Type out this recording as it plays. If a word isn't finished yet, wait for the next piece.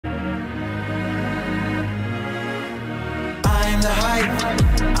am the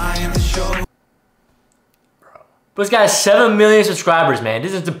hype. I am the show. Bro, this guy has 7 million subscribers, man.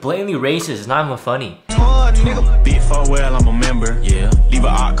 This is blatantly racist. It's not even funny. Big for well, I'm a member. Yeah. Leave a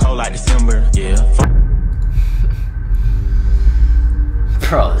hot cold like December. Yeah.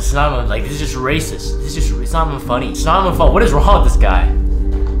 Bro, this is not even, like, this is just racist. This is just, it's not even funny. It's not even fun. What is wrong with this guy?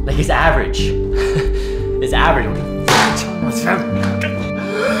 Like, he's average. It's average.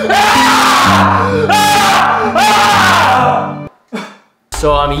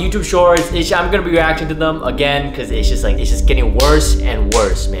 So, I mean, YouTube Shorts, I'm gonna be reacting to them again because it's just getting worse and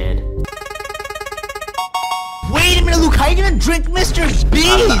worse, man. Wait a minute, Luke, how are you gonna drink Mr.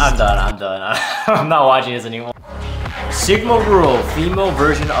 Beast? I'm done. I'm not watching this anymore. Sigma Rule, female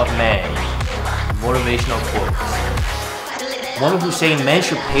version of man. Motivational quotes. Woman who's saying men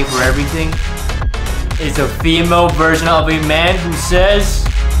should pay for everything is a female version of a man who says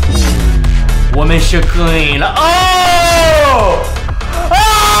women should clean. Oh!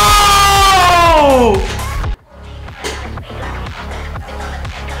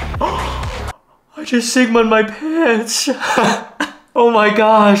 Oh! I just Sigma'd my pants. Oh my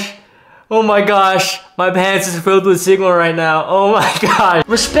gosh. Oh my gosh. My pants is filled with Sigma right now. Oh my gosh.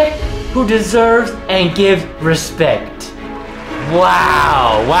 Respect who deserves and give respect.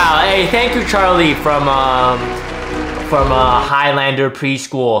 Wow. Wow. Hey, thank you, Charlie from Highlander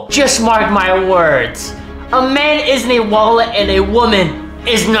Preschool. Just mark my words. A man isn't a wallet and a woman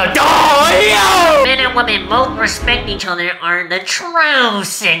is not. Oh, Men and women both respect each other are the true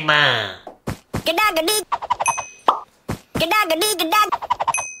Sigma.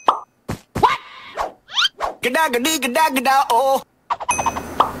 Oh.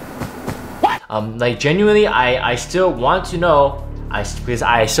 Like genuinely, I still want to know, because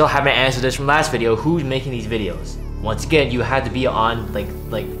I still haven't answered this from last video, who's making these videos. Once again, you had to be on like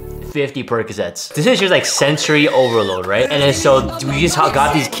 50 Percocets. This is just like sensory overload, right? And then so we just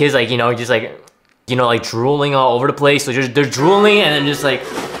got these kids like, just like, like drooling all over the place. So they're drooling and then just like.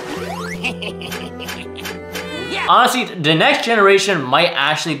 Honestly, the next generation might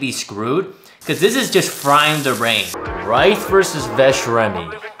actually be screwed because this is just frying the brain. Wright versus Vesh Remy.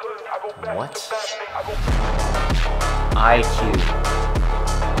 What? IQ.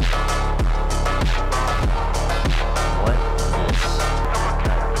 What is this?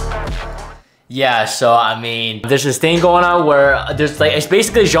 Yeah, so I mean, there's this thing going on where there's like, it's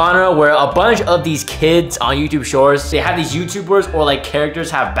basically a genre where a bunch of these kids on YouTube Shorts, they have these YouTubers or like characters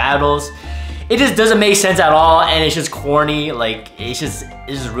have battles. It just doesn't make sense at all, and it's just corny. Like, it's just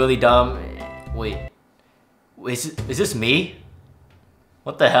really dumb. Wait, is this me?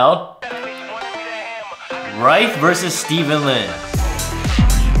 What the hell? Wright versus Steven Lin.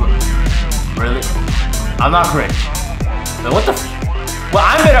 Really? I'm not cringe. Wait, what the f— well, I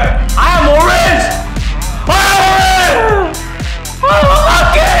am orange! I'm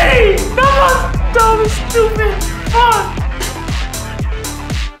lucky! That was dumb and stupid. Fuck.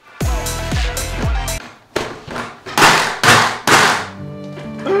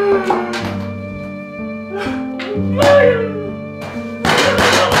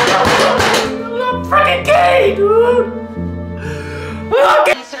 I'm freaking gay, dude!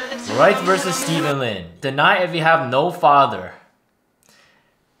 Wright versus Steven Lin. Deny if you have no father.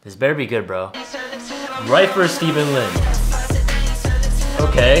 This better be good, bro. Wright versus Steven Lin.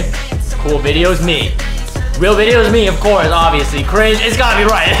 Okay. Cool video's me. Real video's me, of course, obviously. Cringe, it's gotta be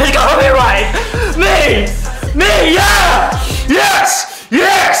right. It's gotta be right! Me! Me, yeah! Yes!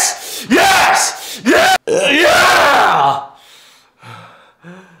 Yes! Yes! Yeah! Yeah!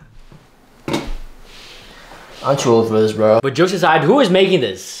 I'm too old for this, bro. But jokes aside, who is making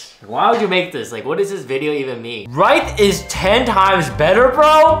this? Why would you make this? Like, what does this video even mean? Wright is 10 times better,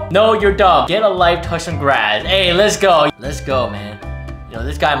 bro? No, you're dumb. Get a life, touch some grass. Hey, let's go. Let's go, man.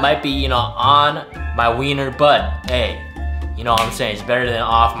 This guy might be, on my wiener, but hey, what I'm saying? It's better than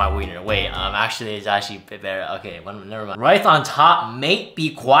off my wiener. Wait, actually, it's actually better. Okay, never mind. Wright on top, mate,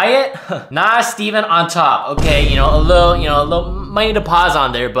 be quiet. Nah, Steven on top. Okay, a little, might need to pause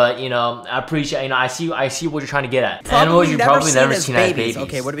on there, but I appreciate, I see what you're trying to get at. Animals you probably never seen as babies.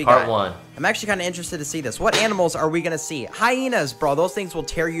 Okay, what do we Part got? 1. I'm actually kind of interested to see this. What animals are we gonna see? Hyenas, bro. Those things will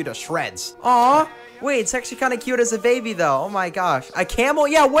tear you to shreds. Aw. Wait, it's actually kind of cute as a baby, though. Oh my gosh. A camel?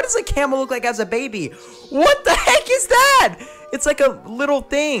 Yeah, what does a camel look like as a baby? What the heck is that? It's like a little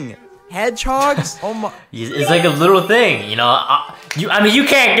thing. Hedgehogs? Oh my. It's like a little thing, I mean, you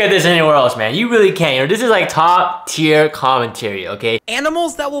can't get this anywhere else, man. You really can't. This is like top tier commentary, okay?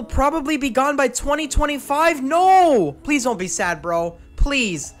 Animals that will probably be gone by 2025? No! Please don't be sad, bro.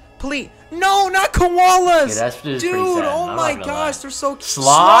 Please. Please. No, not koalas! Okay, that's dude, pretty sad. oh my gosh, they're so cute.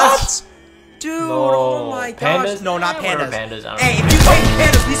 Sloths? Dude, No. oh my gosh. Pandas? No, not What are pandas. pandas? I don't Hey, know. if you take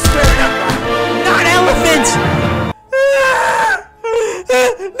pandas, we swear it up. Not elephants!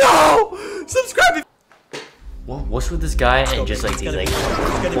 No! Subscribe! What's with this guy and just like It's these gonna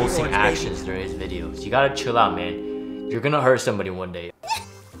like be posting orange, actions during his videos? You gotta chill out, man. You're gonna hurt somebody one day.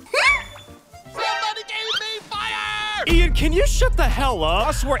 Ian, can you shut the hell up?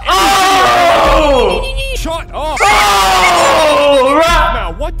 I swear. Oh! Shut up! Oh!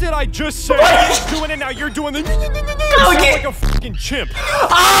 Now, what did I just say? Ian's doing it now. You're doing the. You sound like a fucking chimp.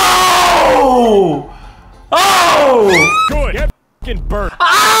 Oh! Oh! Good. Get fucking burnt.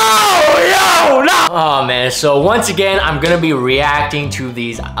 Oh, no! Oh, man. So, once again, I'm gonna be reacting to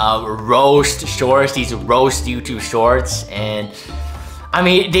these roast shorts, these roast YouTube shorts, and I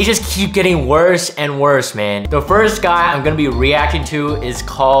mean, they just keep getting worse and worse, man. The first guy I'm gonna be reacting to is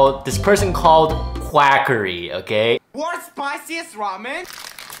this person called Quackery, okay? World's spiciest ramen?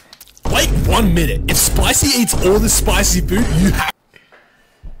 Wait 1 minute. If Spicy eats all the spicy food, you have.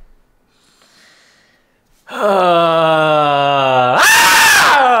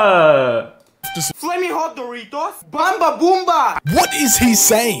 Flaming hot Doritos? Bamba Boomba! What is he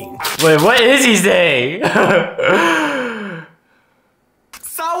saying? Wait, what is he saying?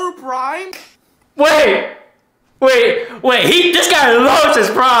 Sour Prime? Wait! This guy loves his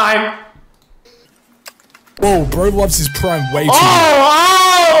Prime! Whoa, bro loves his prime way too much.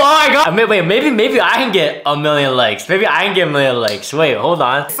 Oh my god! Wait, maybe I can get 1 million likes. Maybe I can get 1 million likes. Wait, hold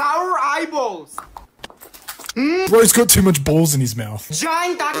on. Sour Eyeballs? Bro's got too much balls in his mouth.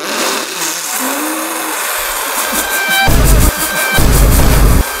 Giant duck.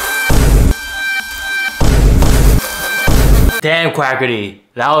 Damn, Quackerty.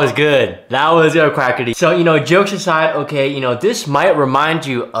 That was good. That was good, Quackerty. So, you know, jokes aside, okay, you know, this might remind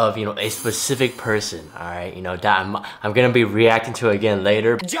you of, you know, a specific person, alright? You know, that I'm gonna be reacting to again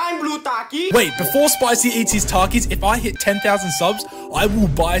later. Giant Blue Taki? Wait, before Spicy eats his Takis, if I hit 10,000 subs, I will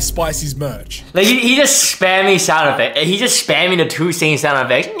buy Spicy's merch. Like, he just spamming sound effect. He just spamming the two same sound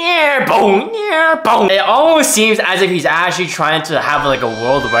effects. Yeah, boom, yeah, boom. It almost seems as if he's actually trying to have like a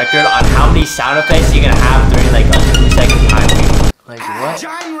world record on how many sound effects you're gonna have during like a 2-second time period. Like what?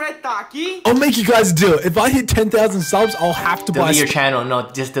 Giant Red Taki? I'll make you guys do it. If I hit 10,000 subs, I'll have to buy Delete your channel. No,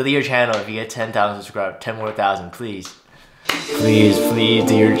 just delete your channel if you get 10,000 subscribers. 10 more thousand, please. Please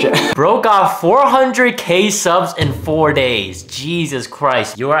do your channel. Bro got 400k subs in 4 days. Jesus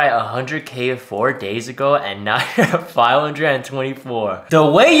Christ. You were at 100k 4 days ago and now you're at 524. The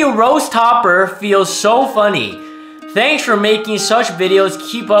way you roast Topper feels so funny. Thanks for making such videos.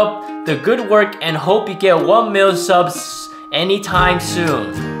 Keep up the good work and hope you get 1 million subs anytime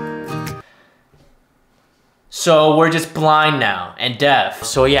soon. So we're just blind now and deaf.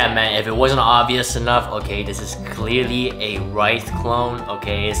 So yeah, man, if it wasn't obvious enough, okay, this is clearly a Ryth clone,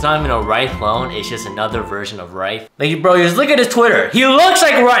 okay? It's not even a Ryth clone, it's just another version of Ryth. Like, bro, just look at his Twitter. He looks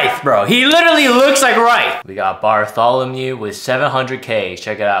like Ryth, bro. He literally looks like Ryth. We got Bartholomew with 700k.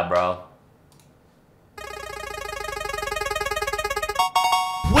 Check it out, bro.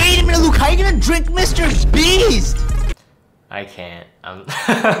 Wait a minute, Luke, how are you gonna drink Mr. Beast? I can't.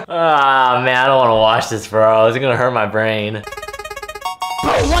 Ah, man, I don't want to watch this, bro. It's gonna hurt my brain.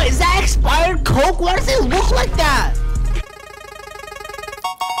 Bro, what, is that expired Coke? Why does it look like that?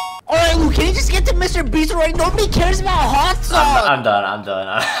 Alright, Luke, can you just get to Mr. Beast already? Nobody cares about hot sauce. I'm done.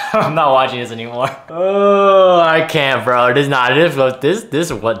 I'm not watching this anymore. Oh, I can't, bro. This website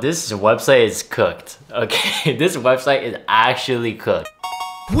is cooked. Okay, this website is actually cooked.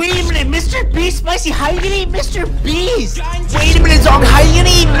 Wait a minute, Mr. Beast Spicy, how you gonna eat Mr. Beast? Wait a minute, Zong, how you gonna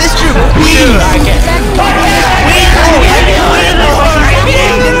eat Mr. Beast? I can't.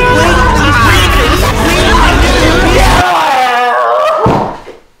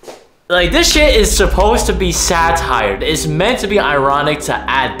 Like, this shit is supposed to be satire. It's meant to be ironic to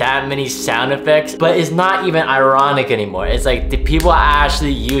add that many sound effects, but it's not even ironic anymore. It's like the people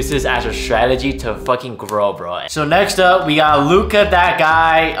actually use this as a strategy to fucking grow, bro. So next up, we got Luca, that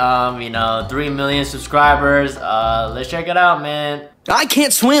guy. You know, 3 million subscribers. Let's check it out, man. I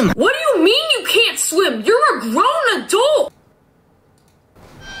can't swim. What do you mean you can't swim? You're a grown adult!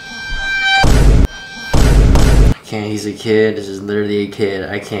 I can't, he's a kid. This is literally a kid.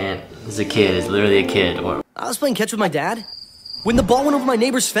 I can't. It's a kid. It's literally a kid. I was playing catch with my dad when the ball went over my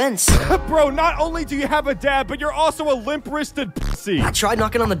neighbor's fence. Bro, not only do you have a dad, but you're also a limp-wristed pussy. I tried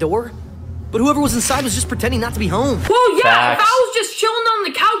knocking on the door, but whoever was inside was just pretending not to be home. Well, yeah, Facts. if I was just chilling on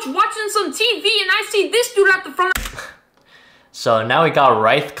the couch watching some TV and I see this dude at the front. So now we got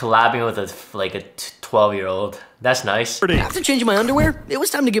Ryth collabing with a 12-year-old. That's nice. After changing my underwear, it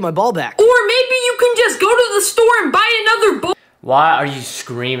was time to get my ball back. Or maybe you can just go to the store and buy another ball. Why are you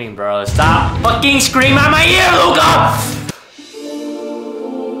screaming, bro? Stop fucking screaming at my ear, Luca!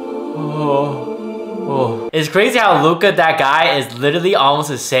 Oh. It's crazy how Luca, that guy, is literally almost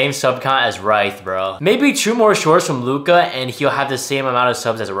the same sub count as Ryth, bro. Maybe 2 more shorts from Luca and he'll have the same amount of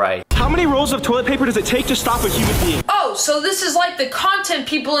subs as Ryth. How many rolls of toilet paper does it take to stop a human being? Oh, so this is like the content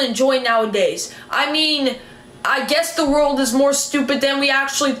people enjoy nowadays. I mean, I guess the world is more stupid than we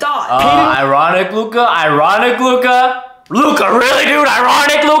actually thought. Ironic, Luca. Ironic, Luca. Luca, really, dude?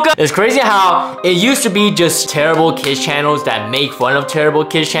 Ironic, Luca? It's crazy how it used to be just terrible kids channels that make fun of terrible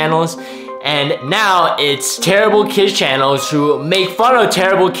kids channels. And now it's terrible kids channels who make fun of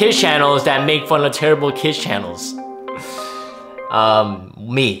terrible kids channels that make fun of terrible kids channels.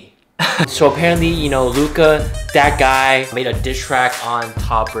 Me. So apparently, you know, Luca, that guy, made a diss track on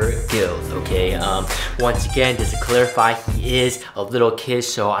Topper Guild, okay? Once again, just to clarify, he is a little kid,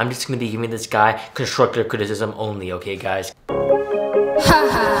 so I'm just gonna be giving this guy constructive criticism only, okay, guys?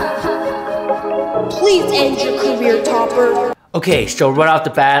 Please end your career, Topper. Okay, so right off the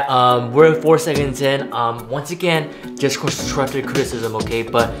bat, we're 4 seconds in. Once again, just constructive criticism, okay?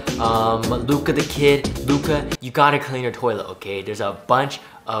 But Luca the kid, Luca, you gotta clean your toilet, okay? There's a bunch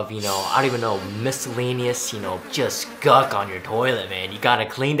of, you know, I don't even know, miscellaneous, you know, just gunk on your toilet, man. You gotta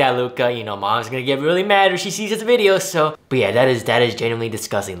clean that, Luca. You know, mom's gonna get really mad if she sees this video, so. But yeah, that is genuinely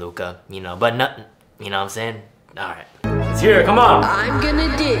disgusting, Luca. You know, but not, you know what I'm saying? Alright. Let's hear it, come on. I'm gonna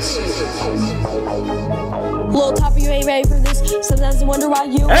dish. Little Topper, you ain't ready for this. Sometimes I wonder why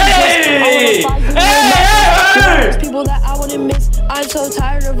you Hey! People that I wouldn't miss. I'm so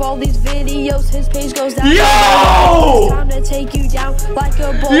tired of all these videos. His page goes down. Yo! It's time to take you down like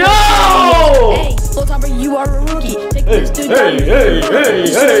a bull. Yo! Hey, Little Topper, you are a rookie. Take this dude Hey!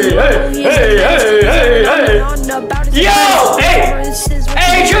 Yo! Hey!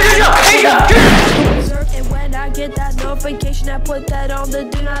 And when I get that notification, I put that on the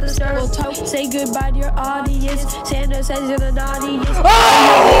do not disturb. Say goodbye to your audience. Santa says you're the naughtiest.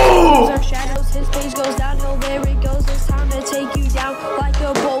 Oh! Shadows, his page goes downhill. There it goes. It's time to take you down like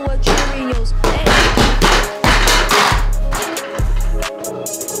a bowl of Cheerios. Hey.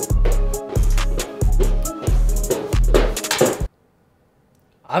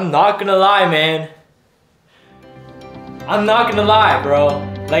 I'm not gonna lie, man. I'm not gonna lie, bro.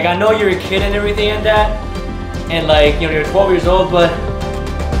 Like, I know you're a kid and everything and that, and like, you know, you're 12 years old, but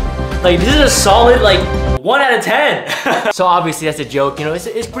like, this is a solid, like, 1 out of 10. So obviously that's a joke, you know,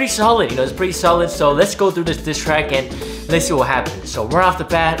 it's pretty solid, you know, it's pretty solid. So let's go through this diss track and let's see what happens. So right off the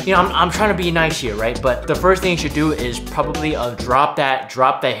bat, you know, I'm trying to be nice here, right? But the first thing you should do is probably drop that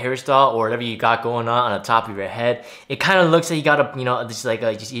hairstyle or whatever you got going on the top of your head. It kind of looks like you got a, you know, just like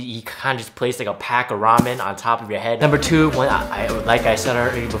you kind of just placed like a pack of ramen on top of your head. Number 2, like I said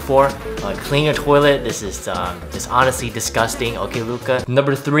already before, clean your toilet. This is honestly disgusting. Okay, Luca.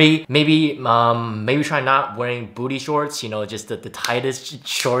 Number 3, maybe try not wearing booty shorts. You know, just the tightest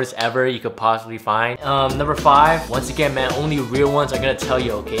shorts ever you could possibly find. Number 5, once again, man, only real ones are gonna tell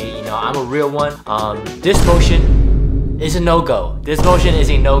you, okay? You know, I'm a real one. This motion is a no-go. This motion is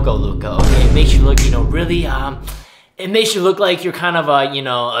a no-go, Luca, okay? It makes you look, you know, really, it makes you look like you're kind of a, you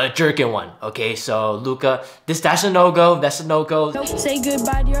know, a jerkin one, okay? So, Luca, that's a no-go, that's a no-go. Say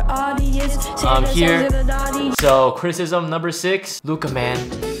goodbye to your audience. Here, so criticism number 6, Luca, man,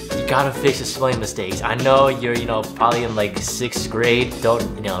 you gotta fix the spelling mistakes. I know you're, you know, probably in like 6th grade, don't,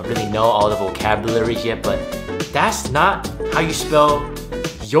 you know, really know all the vocabularies yet, but that's not how you spell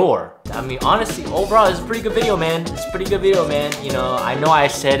your. I mean, honestly, overall, it's a pretty good video, man. It's a pretty good video, man. You know I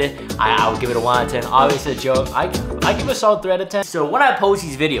said it. I would give it a 1 out of 10. Obviously, a joke. I give it a solid 3 out of 10. So when I post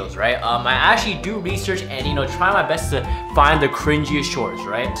these videos, right, I actually do research and, you know, try my best to find the cringiest shorts,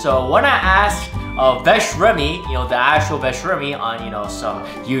 right? So when I asked Vesh Remy, you know, the actual Vesh Remy on, you know, some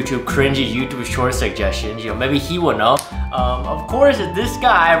cringy YouTube short suggestions, you know, maybe he will know. Of course, this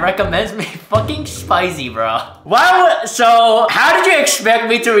guy recommends me fucking spicy, bro. So how did you expect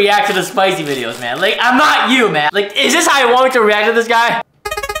me to react to the spicy videos, man? Like, I'm not you, man. Like, is this how you want me to react to this guy?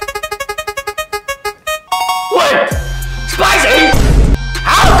 What? Spicy?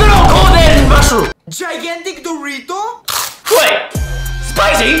 How good on golden mushroom? Gigantic Dorito? Wait,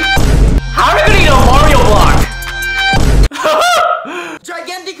 spicy? How are you gonna eat a Mario block?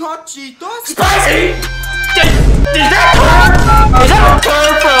 Gigantic Hot Cheetos? Spicy? Is that a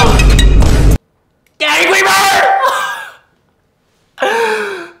turn from Angry Bird?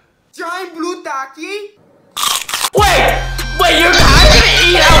 Giant Blue Taki? Wait, you're gonna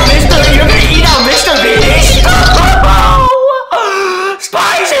eat out Mr. Beast?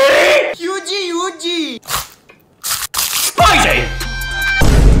 Spicy! Yuji!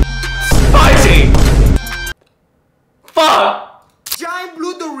 Spicy! Fuck!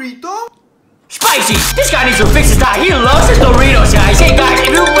 Dorito? Spicy! This guy needs to fix his diet. He loves his Doritos, guys. Hey, guys,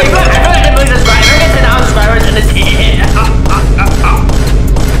 if you wait, I really didn't lose subscribers. I get 10,000 subscribers in this.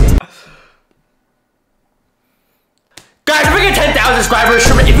 Guys, if we get 10,000 subscribers,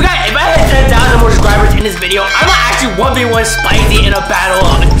 if I hit 10,000 more subscribers in this video, I'm gonna actually 1v1 Spicy in a battle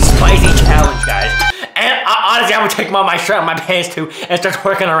of Spicy challenge, guys. And honestly, I'm gonna take my shirt and my pants too and start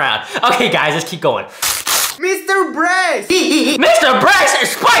twerking around. Okay, guys, let's keep going. Mr. Breast! Mr. Breast,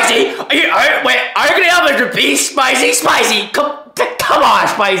 Spicy! Are you gonna help Mr. Beast? Spicy, come on,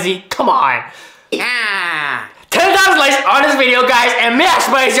 Spicy, come on. Yeah. 10,000 likes on this video, guys, and me and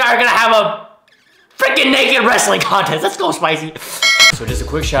Spicy are gonna have a freaking naked wrestling contest. Let's go, Spicy. So just a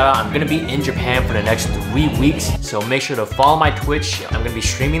quick shout out, I'm gonna be in Japan for the next 3 weeks, so make sure to follow my Twitch. I'm gonna be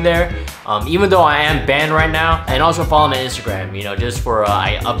streaming there, even though I am banned right now, and also follow my Instagram, you know, just for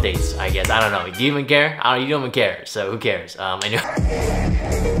updates, I guess. I don't know, do you even care? You don't even care, so who cares? Anyway.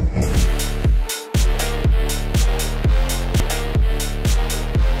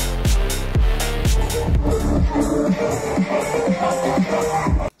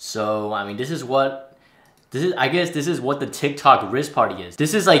 So, I mean, I guess this is what the TikTok wrist party is.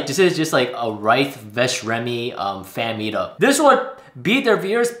 This is just like a Wraith vs Remy fan meetup. This would beat their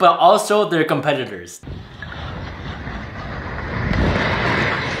viewers, but also their competitors.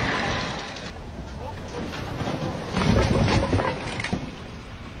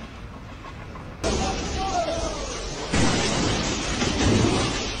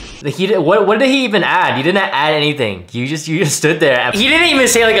 What did he even add? He didn't add anything. You just stood there. He didn't even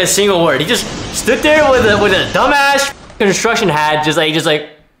say like a single word. He just stood there with a dumbass construction hat, just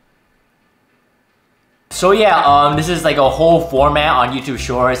like. So yeah, this is like a whole format on YouTube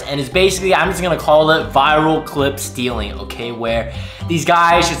Shorts, and it's basically, I'm just gonna call it viral clip stealing, okay? Where these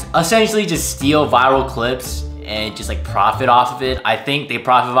guys just essentially just steal viral clips and just like profit off of it. I think they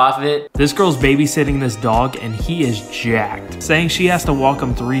profit off of it. This girl's babysitting this dog and he is jacked, saying she has to walk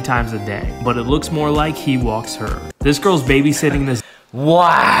him 3 times a day, but it looks more like he walks her. This girl's babysitting this.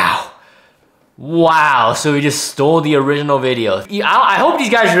 Wow, so he just stole the original video. I hope these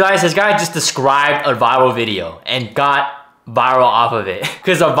guys realize this guy just described a viral video and got viral off of it,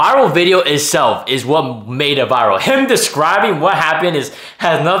 because a viral video itself is what made it viral. Him describing what happened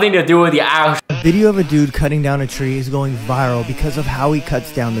has nothing to do with the actual. A video of a dude cutting down a tree is going viral because of how he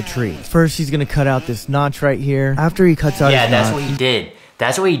cuts down the tree. First, he's gonna cut out this notch right here. After he cuts out his that's what he did.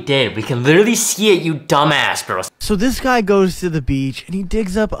 That's what he did. We can literally see it, you dumbass, bro. So this guy goes to the beach and he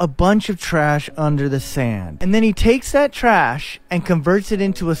digs up a bunch of trash under the sand. And then he takes that trash and converts it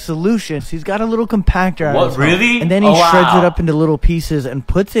into a solution. So he's got a little compactor. What, really? And then he shreds it up into little pieces and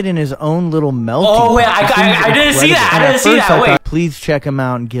puts it in his own little melting pot. Oh wait, I didn't see that. I didn't see that. Wait. Please check him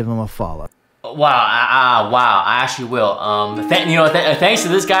out and give him a follow. Wow, wow, I actually will. Thanks to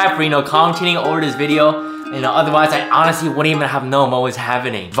this guy for, commentating over this video. Otherwise, I honestly wouldn't even have known what was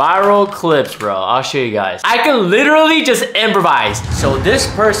happening. Viral clips, bro. I'll show you guys. I can literally just improvise. So this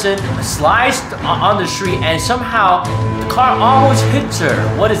person slides on the street and somehow the car almost hits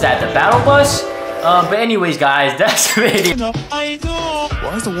her. What is that, the battle bus? But anyways, guys, that's the video.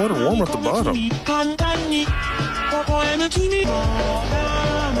 Why is the water warm at the bottom?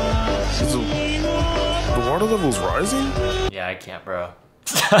 The water level's rising? Yeah, I can't, bro.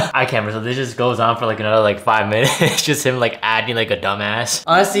 I can't, bro. So this just goes on for like another 5 minutes. It's just him like acting like a dumbass.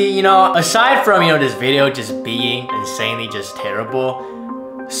 Honestly, aside from, this video just being insanely just terrible,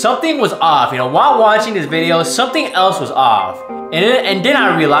 something was off. While watching this video, something else was off. And then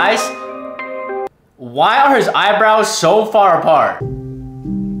I realized, why are his eyebrows so far apart?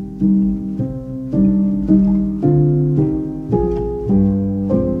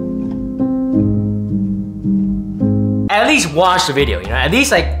 At least watch the video, At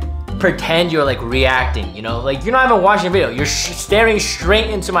least like pretend you're like reacting, Like you're not even watching the video. You're staring straight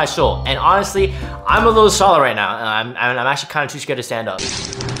into my soul. And honestly, I'm a little solid right now. I'm actually kind of too scared to stand up.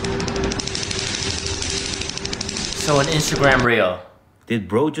 So an Instagram reel. Did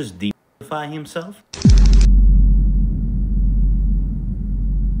bro just defy himself?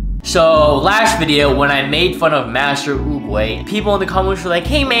 So last video, when I made fun of Master Oogway, people in the comments were like,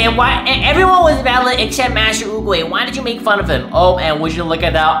 hey man, why everyone was valid except Master Oogway. Why did you make fun of him? Oh, and would you look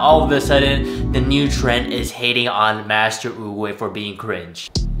at that, all of a sudden, the new trend is hating on Master Oogway for being cringe.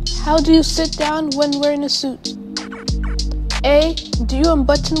 How do you sit down when wearing a suit? A, do you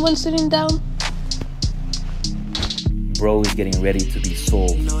unbutton when sitting down? Bro is getting ready to be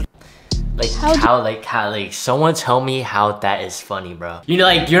sold. Like someone tell me how that is funny, bro.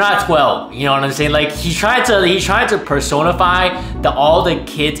 Like you're not 12, you know what I'm saying? Like he's trying to personify all the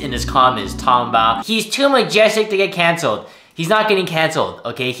kids in his comments talking about he's too majestic to get canceled. He's not getting canceled,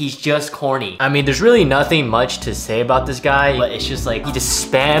 okay? He's just corny. I mean, there's really nothing much to say about this guy, but it's just like, he just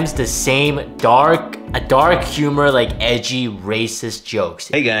spams the same dark humor, like edgy, racist jokes.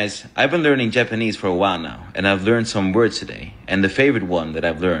 Hey guys, I've been learning Japanese for a while now, and I've learned some words today. And the favorite one that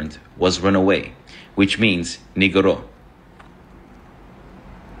I've learned was run away, which means nigoro.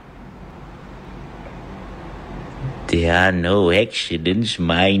 There are no accidents,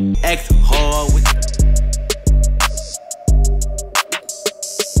 mine. Act hard with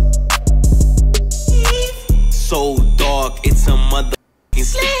so dark, it's a motherfucking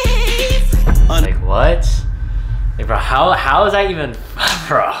slave. Like what? Like, bro, how is that even,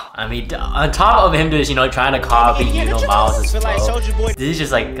 bro? I mean, on top of him just, you know, trying to copy, you know, Miles' flow, this is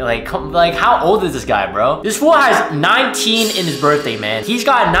just like how old is this guy, bro? This fool has 19 in his birthday, man. He's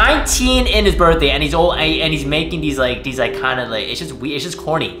got 19 in his birthday, and he's old, and he's making these kind of like, it's just weird, it's just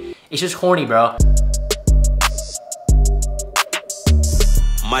corny. It's just corny, bro.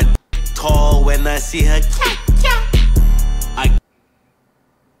 My tall when I see her.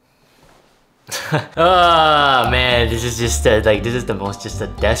 Oh man, this is just like, this is the most just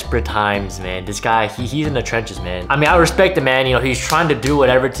desperate times, man. This guy, he's in the trenches, man. I mean, I respect the man, you know, he's trying to do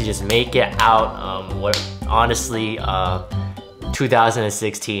whatever to just make it out, honestly,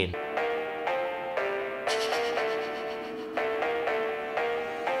 2016.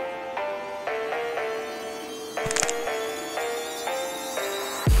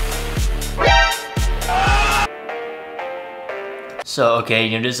 So, okay,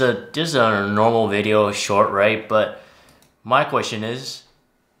 you know, this is a normal video, short, right? But my question is,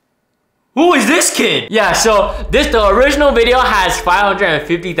 who is this kid? Yeah, so the original video has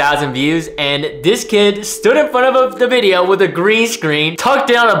 550,000 views, and this kid stood in front of the video with a green screen, tucked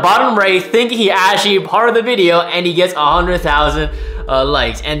down the bottom right, thinking he actually part of the video, and he gets 100,000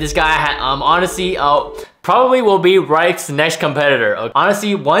 likes. And this guy, honestly, probably will be Reich's next competitor.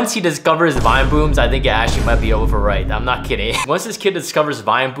 Honestly, once he discovers Vine Booms, I think it actually might be over for Reich. I'm not kidding. Once this kid discovers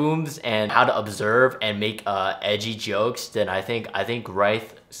Vine Booms and how to observe and make edgy jokes, then I think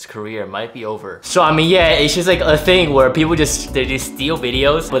Reich's career might be over. So I mean, yeah, it's just like a thing where people they just steal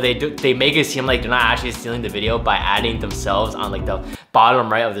videos, but they make it seem like they're not actually stealing the video by adding themselves on like the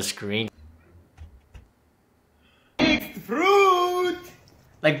bottom right of the screen. Fruit!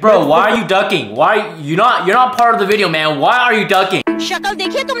 Like, bro, why are you ducking? Why you're not part of the video, man? Why are you ducking? शक्ल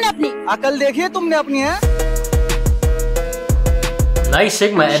देखिए तुमने अपनी अकल देखिए तुमने अपनी है Nice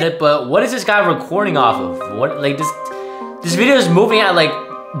Sigma edit, but what is this guy recording off of? What, like, this video is moving at like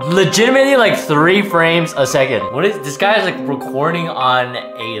legitimately like 3 frames a second. What is this guy is like recording on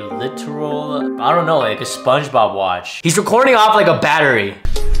a literal, I don't know, like a SpongeBob watch. He's recording off like a battery.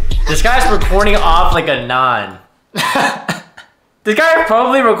 This guy's recording off like a non. This guy is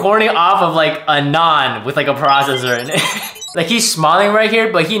probably recording off of like a non with like a processor in it. Like he's smiling right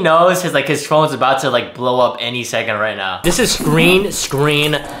here, but he knows his phone's about to like blow up any second right now. This is screen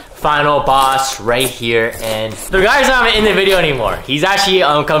final boss right here, and the guy's not in the video anymore. He's actually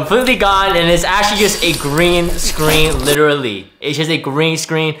completely gone, and it's actually just a green screen, literally. It's just a green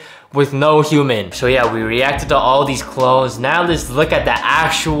screen with no human. So yeah, we reacted to all these clones. Now let's look at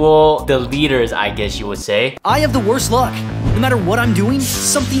the leaders, I guess you would say. I have the worst luck. No matter what I'm doing,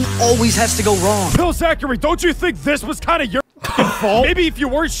 something always has to go wrong. Bill Zachary, don't you think this was kind of your fault? Maybe if you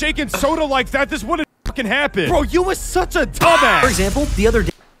weren't shaking soda like that, this wouldn't fucking happen. Bro, you was such a dumbass. For example, the other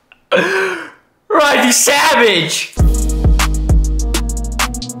day. Right, you savage.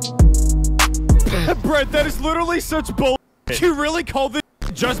 Brett, that is literally such bull. You really call this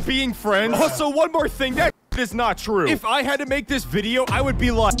just being friends? Also, one more thing, that is not true. If I had to make this video, I would be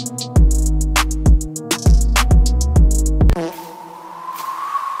like...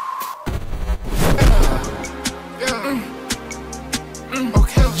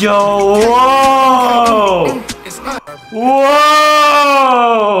 Yo, whoa! Whoa!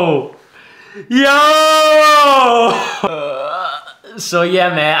 Yo! So yeah,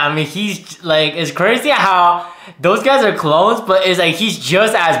 man, I mean, he's like, it's crazy how those guys are clones, but it's like, he's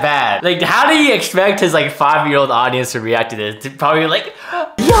just as bad. Like, how do you expect his like 5-year-old audience to react to this? To probably like,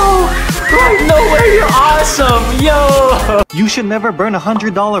 yo, right, no way, you're awesome, yo! You should never burn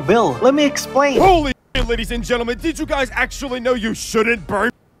 $100 bill. Let me explain. Holy shit, ladies and gentlemen, did you guys actually know you shouldn't burn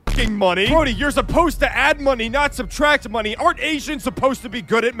money? Brody, you're supposed to add money, not subtract money. Aren't Asians supposed to be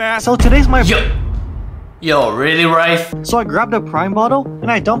good at math? So today's my... Yo, really, Rife? So I grabbed a Prime bottle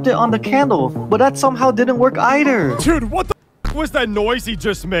and I dumped it on the candle, but that somehow didn't work either. Dude, what the f was that noise he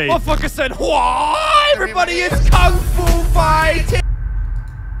just made? Motherfucker said, "Whoa, everybody, it's Kung Fu fighting!"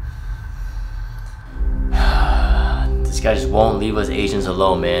 This guy just won't leave us Asians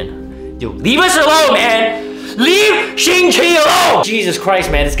alone, man. Yo, leave us alone, man! Leave Shang-Chi alone! Jesus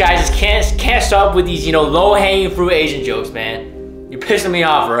Christ, man. This guy just can't stop with these, you know, low-hanging fruit Asian jokes, man. You're pissing me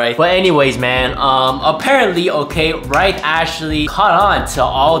off, right? But anyways, man, apparently, okay, Wright actually caught on to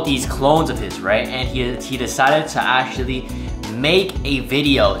all these clones of his, right? And he decided to actually make a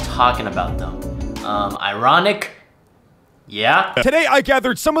video talking about them. Ironic. Yeah. Today I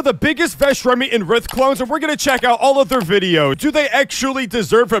gathered some of the biggest Veshremi and Rith clones, and we're gonna check out all of their videos. Do they actually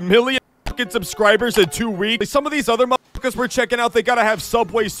deserve 1 million subscribers in 2 weeks? Some of these other motherfuckers we're checking out, they gotta have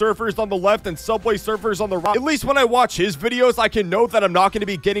Subway Surfers on the left and Subway Surfers on the right. At least when I watch his videos, I can know that I'm not gonna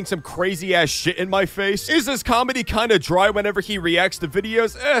be getting some crazy ass shit in my face. Is his comedy kind of dry whenever he reacts to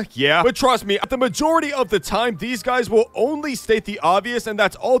videos? Yeah. But trust me, the majority of the time, these guys will only state the obvious, and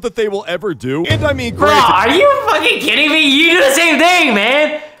that's all that they will ever do. And I mean, bro, are you fucking kidding me? You do the same thing,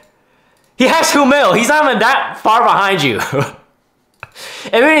 man. He has 2 mil. He's not even that far behind you.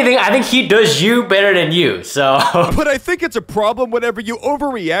 If anything, I think he does you better than you, so. But I think it's a problem whenever you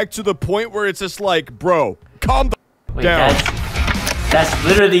overreact to the point where it's just like, bro, calm the down. That's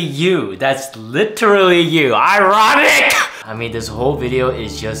literally you. That's literally you. Ironic! I mean, this whole video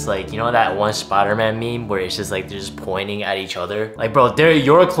is just like, you know that one Spider-Man meme where it's just like, they're just pointing at each other? Like, bro, they're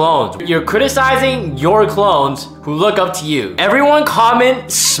your clones. You're criticizing your clones who look up to you. Everyone comment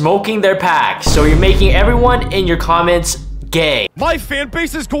smoking their pack. So you're making everyone in your comments gay. My fan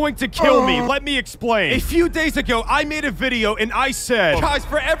base is going to kill me. Let me explain. A few days ago, I made a video and I said, guys,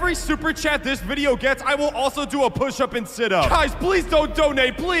 for every super chat this video gets, I will also do a push-up and sit-up. Guys, please don't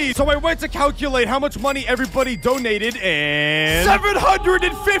donate, please. So I went to calculate how much money everybody donated, and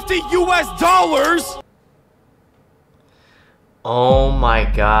 $750 US. Oh my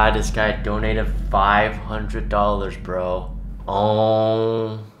god, this guy donated $500, bro.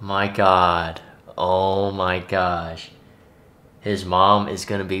 Oh my god. Oh my gosh. His mom is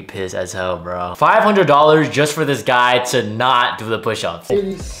gonna be pissed as hell, bro. $500 just for this guy to not do the push-ups.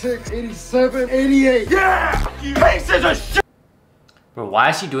 86, 87, 88. Yeah! Pieces of shit! Bro, why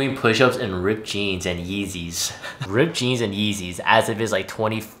is he doing push-ups in ripped jeans and Yeezys? Ripped jeans and Yeezys as if it's like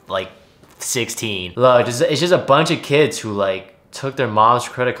 16. Look, it's just a bunch of kids who like took their mom's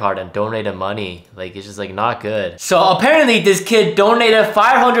credit card and donated money. Like, it's just like not good. So apparently this kid donated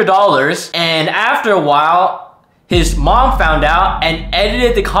 $500, and after a while, his mom found out and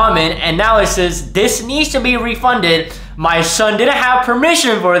edited the comment, and now it says, this needs to be refunded. My son didn't have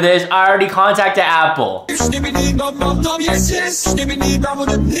permission for this. I already contacted Apple. So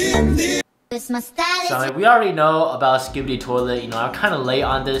like, we already know about Skibidi Toilet. You know, I'm kind of late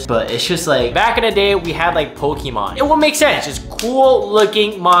on this, but it's just like, back in the day, we had like Pokemon. It would make sense, just cool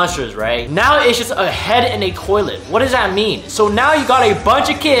looking monsters, right? Now it's just a head in a toilet. What does that mean? So now you got a bunch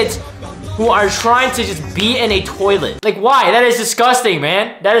of kids who are trying to just be in a toilet. Like, why? That is disgusting,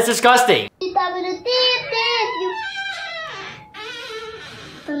 man. That is disgusting.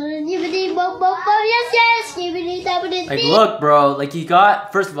 Like, look, bro. Like, you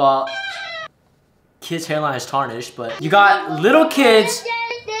got, first of all, kids' hairline is tarnished, but you got little kids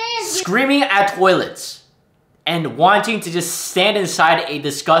screaming at toilets and wanting to just stand inside a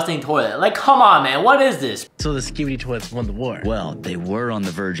disgusting toilet. Like, come on, man, what is this? So the Skibidi Toilets won the war. Well, they were on the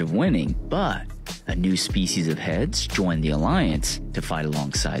verge of winning, but a new species of heads joined the alliance to fight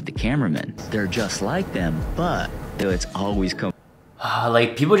alongside the cameramen. They're just like them, but it's always come.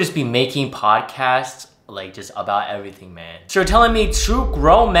 Like, people just be making podcasts like just about everything, man. So you're telling me 2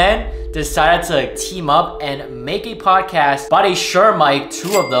 grown men decided to team up and make a podcast, bought a Shure mic,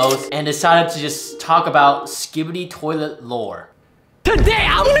 2 of those, and decided to just talk about Skibidi Toilet lore. Today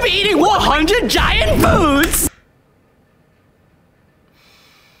I'm gonna be eating 100 giant foods!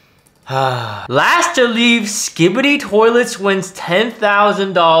 Last to leave Skibidi Toilets wins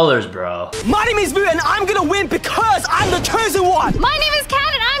 $10,000, bro. My name is Vu and I'm gonna win because I'm the chosen one! My name is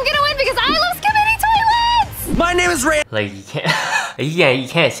Kat and I'm gonna win because I love Skibidi Toilets! My name is Ray. Like, you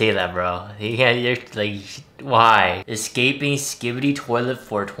can't say that, bro. You can't, you're like, why? Escaping Skibidi Toilet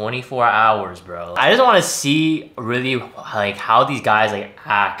for 24 hours, bro. I just want to see really like how these guys like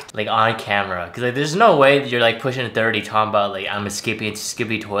act like on camera, because like there's no way that you're like pushing 30 talking about like I'm escaping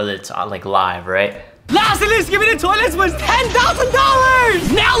Skibidi Toilets on like live, right? Last to leave Skibidi Toilets was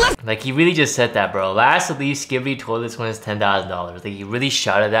 $10,000! Now let's— Like, he really just said that, bro. Last to leave Skibidi Toilets wins $10,000. Like, he really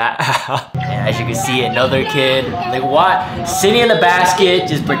shouted that out. And as you can see, another kid, like, what? Sitting in the basket,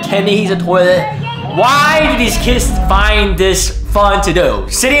 just pretending he's a toilet. Why do these kids find this fun to do?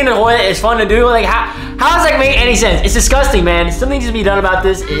 Sitting in the toilet is fun to do? Like, how does that make any sense? It's disgusting, man. Something needs to be done about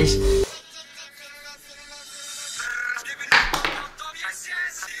this.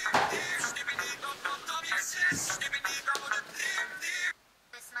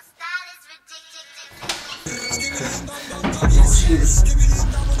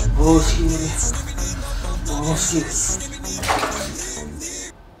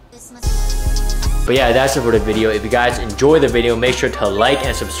 But yeah, that's it for the video. If you guys enjoyed the video, make sure to like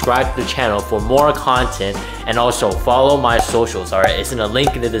and subscribe to the channel for more content, and also follow my socials. All right, it's in the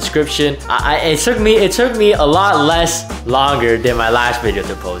link in the description. It took me a lot less longer than my last video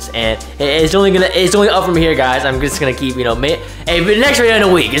to post, and it's only up from here, guys. I'm just gonna keep, hey, the next video in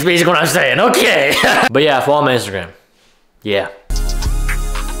a week is basically what I'm saying. Okay. But yeah, follow my Instagram. Yeah.